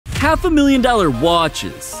$500,000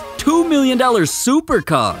 watches, $2 million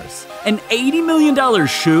supercars, an $80 million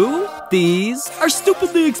shoe? These are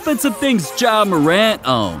stupidly expensive things Ja Morant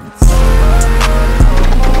owns.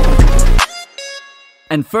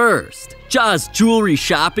 And first, Ja's jewelry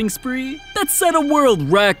shopping spree that set a world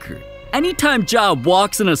record. Anytime Ja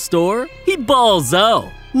walks in a store, he balls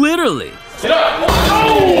out, literally.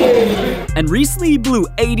 And recently he blew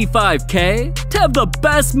 $85K to have the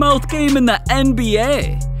best mouth game in the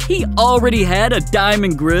NBA. He already had a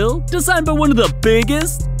diamond grill designed by one of the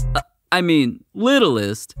biggest,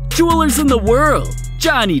 littlest, jewelers in the world,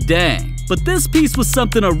 Johnny Dang. But this piece was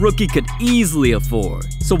something a rookie could easily afford.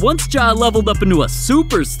 So once Ja leveled up into a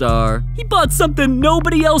superstar, he bought something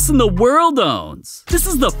nobody else in the world owns. This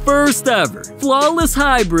is the first ever flawless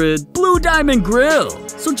hybrid blue diamond grill.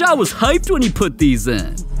 So Ja was hyped when he put these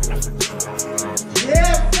in.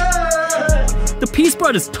 The piece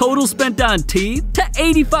brought his total spent on teeth to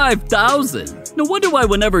 $85,000. No wonder why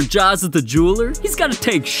whenever Ja's at the jeweler, he's gotta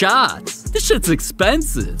take shots. This shit's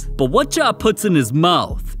expensive. But what Ja puts in his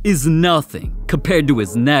mouth is nothing compared to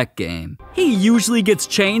his neck game. He usually gets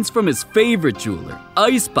chains from his favorite jeweler,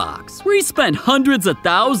 Icebox, where he spent hundreds of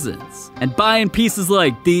thousands. And buying pieces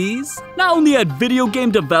like these not only had video game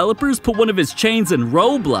developers put one of his chains in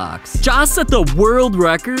Roblox, Ja set the world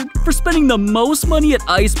record for spending the most money at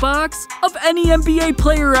Icebox of any NBA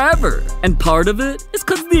player ever. And part of it is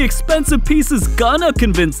because the expensive pieces Gunna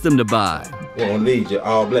convinced him to buy. You won't need your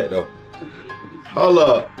all black though. Hold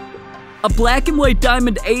up. A black and white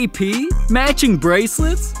diamond AP, matching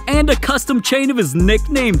bracelets, and a custom chain of his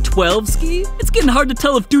nickname 12ski? It's getting hard to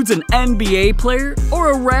tell if dude's an NBA player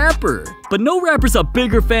or a rapper. But no rapper's a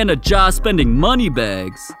bigger fan of Ja spending money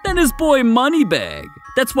bags than his boy Moneybag.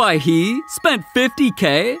 That's why he spent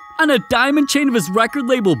 $50K on a diamond chain of his record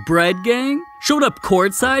label Bread Gang, showed up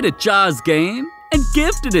courtside at Ja's game, and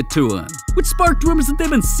gifted it to him, which sparked rumors that they've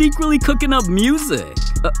been secretly cooking up music.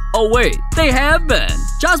 Oh wait, they have been.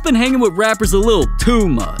 Ja's been hanging with rappers a little too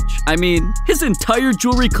much. His entire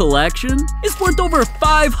jewelry collection is worth over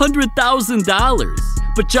 $500,000.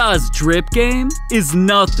 But Ja's drip game is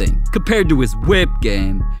nothing compared to his whip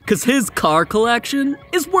game, cause his car collection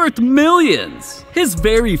is worth millions. His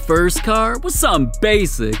very first car was something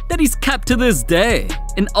basic that he's kept to this day,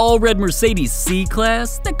 an all-red Mercedes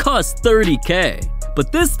C-Class that cost $30K.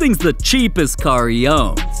 But this thing's the cheapest car he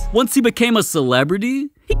owns. Once he became a celebrity,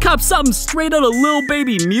 he copped something straight out of Lil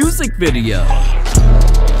Baby music video.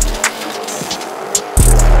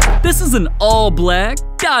 This is an all-black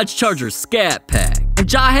Dodge Charger Scat Pack.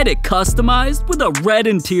 And Ja had it customized with a red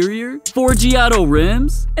interior, 4G auto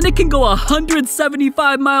rims, and it can go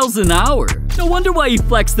 175 miles an hour. No wonder why he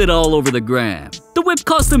flexed it all over the gram. The whip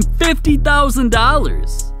cost him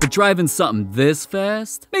 $50,000. But driving something this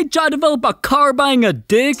fast made Ja develop a car-buying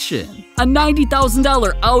addiction. A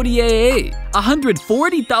 $90,000 Audi A8, a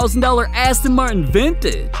 $140,000 Aston Martin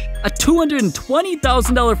Vintage, a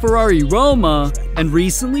 $220,000 Ferrari Roma, and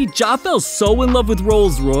recently, Ja fell so in love with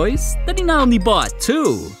Rolls-Royce that he not only bought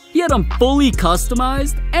two, he had them fully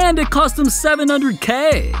customized, and it cost him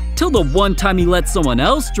 $700K. Till the one time he let someone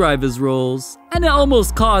else drive his Rolls, and it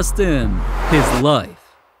almost cost him his life.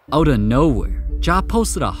 Out of nowhere, Ja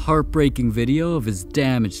posted a heartbreaking video of his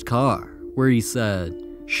damaged car, where he said,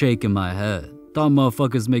 "Shaking my head, thought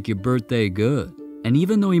motherfuckers make your birthday good." And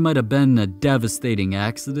even though he might have been in a devastating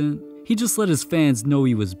accident, he just let his fans know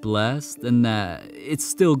he was blessed and that it's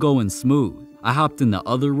still going smooth. I hopped in the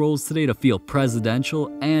other Rolls today to feel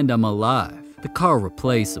presidential, and I'm alive. The car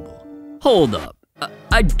replaceable. Hold up.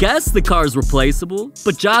 I guess the car's replaceable,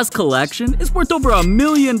 but Ja's collection is worth over $1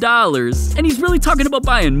 million, and he's really talking about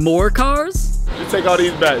buying more cars? Just take all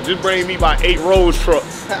these back. Just bring me my 8 Rolls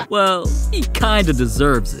trucks. Well, he kinda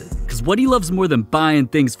deserves it. Because what he loves more than buying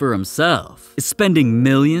things for himself is spending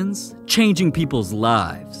millions, changing people's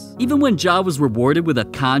lives. Even when Ja was rewarded with a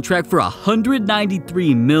contract for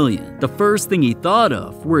 $193 million, the first thing he thought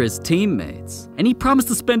of were his teammates. And he promised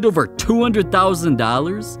to spend over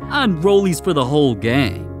 $200,000 on rollies for the whole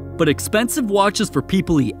gang. But expensive watches for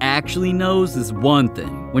people he actually knows is one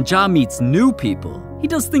thing. When Ja meets new people, he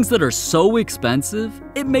does things that are so expensive,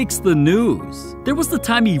 it makes the news. There was the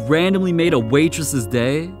time he randomly made a waitress's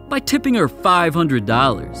day by tipping her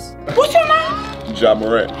 $500. What's your name? Ja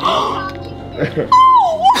Morant.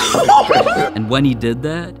 And when he did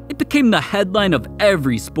that, it became the headline of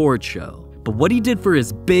every sports show. But what he did for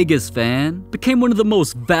his biggest fan became one of the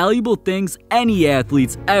most valuable things any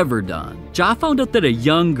athlete's ever done. Ja found out that a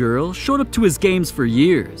young girl showed up to his games for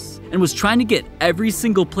years and was trying to get every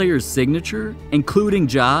single player's signature, including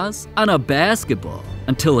Ja's, on a basketball,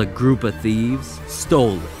 until a group of thieves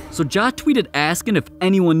stole it. So Ja tweeted asking if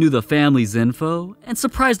anyone knew the family's info and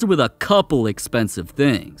surprised her with a couple expensive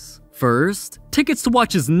things. First, tickets to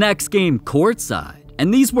watch his next game courtside,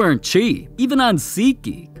 and these weren't cheap. Even on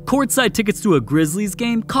SeatGeek, courtside tickets to a Grizzlies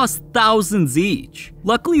game cost thousands each.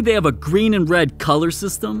 Luckily, they have a green and red color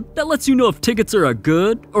system that lets you know if tickets are a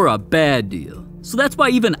good or a bad deal. So that's why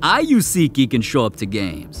even I use SeatGeek and show up to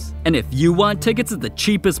games. And if you want tickets at the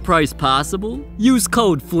cheapest price possible, use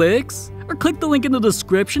code FLIX or click the link in the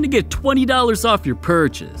description to get $20 off your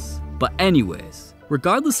purchase. But anyways,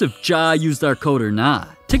 regardless if Ja used our code or not,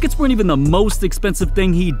 tickets weren't even the most expensive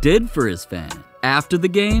thing he did for his fan. After the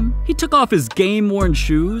game, he took off his game-worn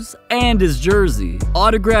shoes and his jersey,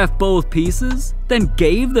 autographed both pieces, then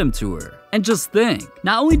gave them to her. And just think,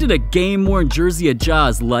 not only did a game-worn jersey of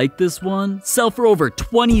Ja's like this one sell for over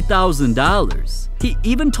 $20,000, he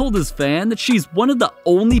even told his fan that she's one of the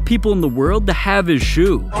only people in the world to have his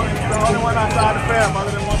shoe. The only one outside the fam,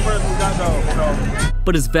 other than one person who got those.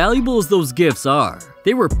 But as valuable as those gifts are,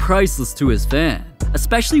 they were priceless to his fan.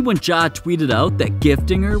 Especially when Ja tweeted out that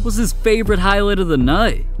gifting her was his favorite highlight of the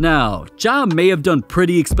night. Now, Ja may have done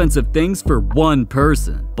pretty expensive things for one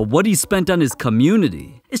person, but what he spent on his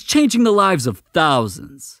community is changing the lives of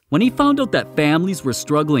thousands. When he found out that families were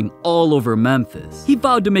struggling all over Memphis, he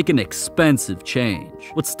vowed to make an expensive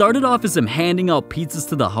change. What started off as him handing out pizzas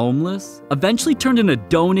to the homeless eventually turned into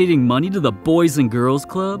donating money to the Boys and Girls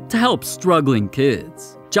Club to help struggling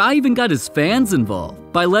kids. Ja even got his fans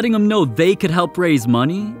involved by letting them know they could help raise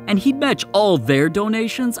money, and he'd match all their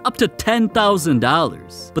donations up to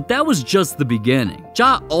 $10,000. But that was just the beginning.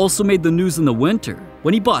 Ja also made the news in the winter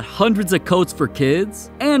when he bought hundreds of coats for kids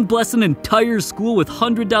and blessed an entire school with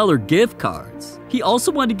 $100 gift cards. He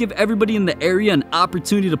also wanted to give everybody in the area an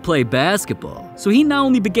opportunity to play basketball, so he not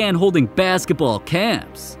only began holding basketball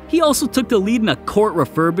camps, he also took the lead in a court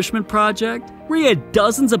refurbishment project where he had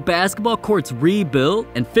dozens of basketball courts rebuilt,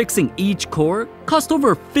 and fixing each court cost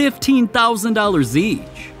over $15,000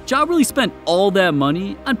 each. Ja really spent all that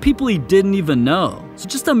money on people he didn't even know, so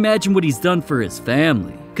just imagine what he's done for his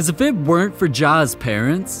family. Because if it weren't for Ja's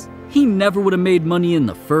parents, he never would have made money in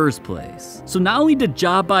the first place. So not only did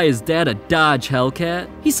Ja buy his dad a Dodge Hellcat,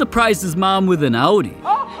 he surprised his mom with an Audi.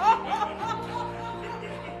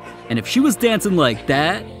 And if she was dancing like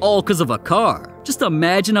that, all because of a car, just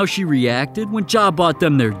imagine how she reacted when Ja bought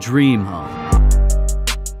them their dream home.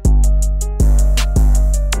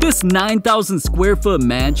 This 9,000 square foot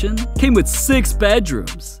mansion came with 6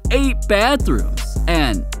 bedrooms, 8 bathrooms,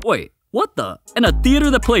 and wait, what the? And a theater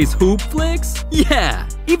that plays HoopFlix? Yeah,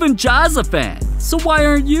 even Ja's a fan, so why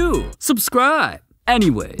aren't you? Subscribe.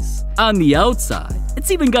 Anyways, on the outside,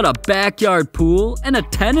 it's even got a backyard pool and a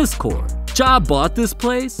tennis court. Ja bought this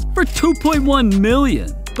place for $2.1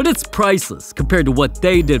 million, but it's priceless compared to what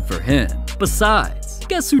they did for him. Besides,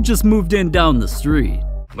 guess who just moved in down the street?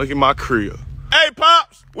 Look at my crib. Hey,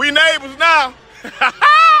 Pops, we neighbors now.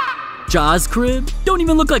 Ja's crib don't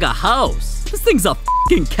even look like a house. This thing's a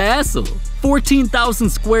f***ing castle. 14,000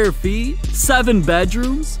 square feet, 7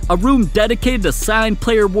 bedrooms, a room dedicated to signed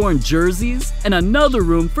player-worn jerseys, and another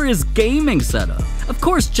room for his gaming setup. Of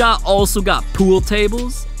course, Ja also got pool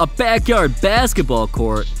tables, a backyard basketball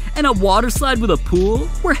court, and a water slide with a pool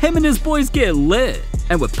where him and his boys get lit.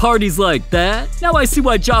 And with parties like that, now I see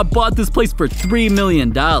why Ja bought this place for $3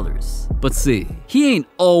 million. But see, he ain't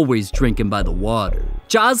always drinking by the water.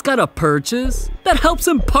 Ja's got a purchase that helps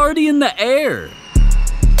him party in the air.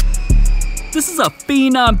 This is a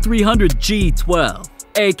Phenom 300 G12,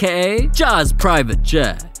 aka Ja's private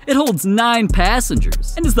jet. It holds 9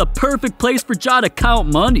 passengers and is the perfect place for Ja to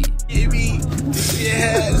count money.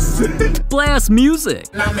 Yes. Blast music.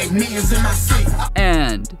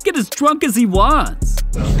 And get as drunk as he wants.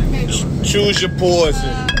 Choose your poison.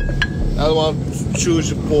 I want to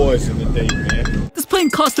choose your poison today, man. This plane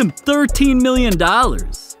cost him $13 million.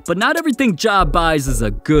 But not everything Ja buys is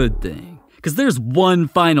a good thing. Because there's one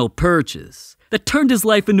final purchase that turned his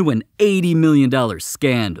life into an $80 million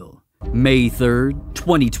scandal. May 3rd,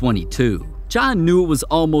 2022. Ja knew it was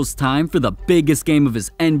almost time for the biggest game of his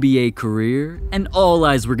NBA career, and all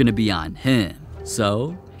eyes were gonna be on him.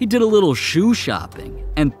 So, he did a little shoe shopping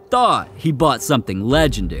and thought he bought something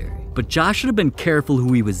legendary. But Ja should have been careful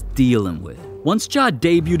who he was dealing with. Once Ja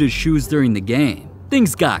debuted his shoes during the game,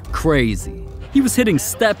 things got crazy. He was hitting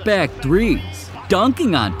step-back threes,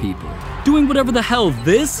 dunking on people, doing whatever the hell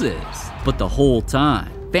this is. But the whole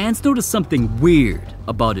time, fans noticed something weird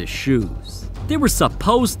about his shoes. They were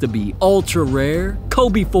supposed to be ultra-rare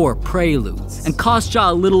Kobe 4 Preludes and cost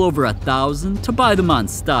Ja a little over $1,000 to buy them on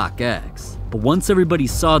StockX. But once everybody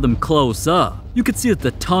saw them close up, you could see that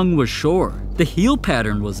the tongue was short, the heel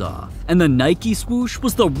pattern was off, and the Nike swoosh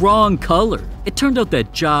was the wrong color. It turned out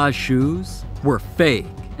that Ja's shoes were fake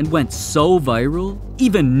and went so viral,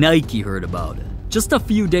 even Nike heard about it. Just a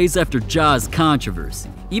few days after Ja's controversy,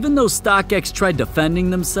 even though StockX tried defending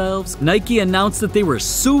themselves, Nike announced that they were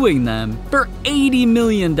suing them for $80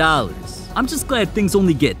 million. I'm just glad things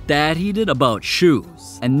only get that heated about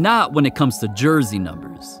shoes, and not when it comes to jersey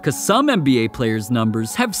numbers, cause some NBA players'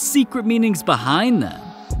 numbers have secret meanings behind them.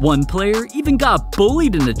 One player even got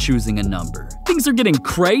bullied into choosing a number. Things are getting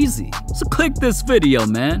crazy, so click this video,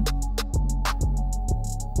 man.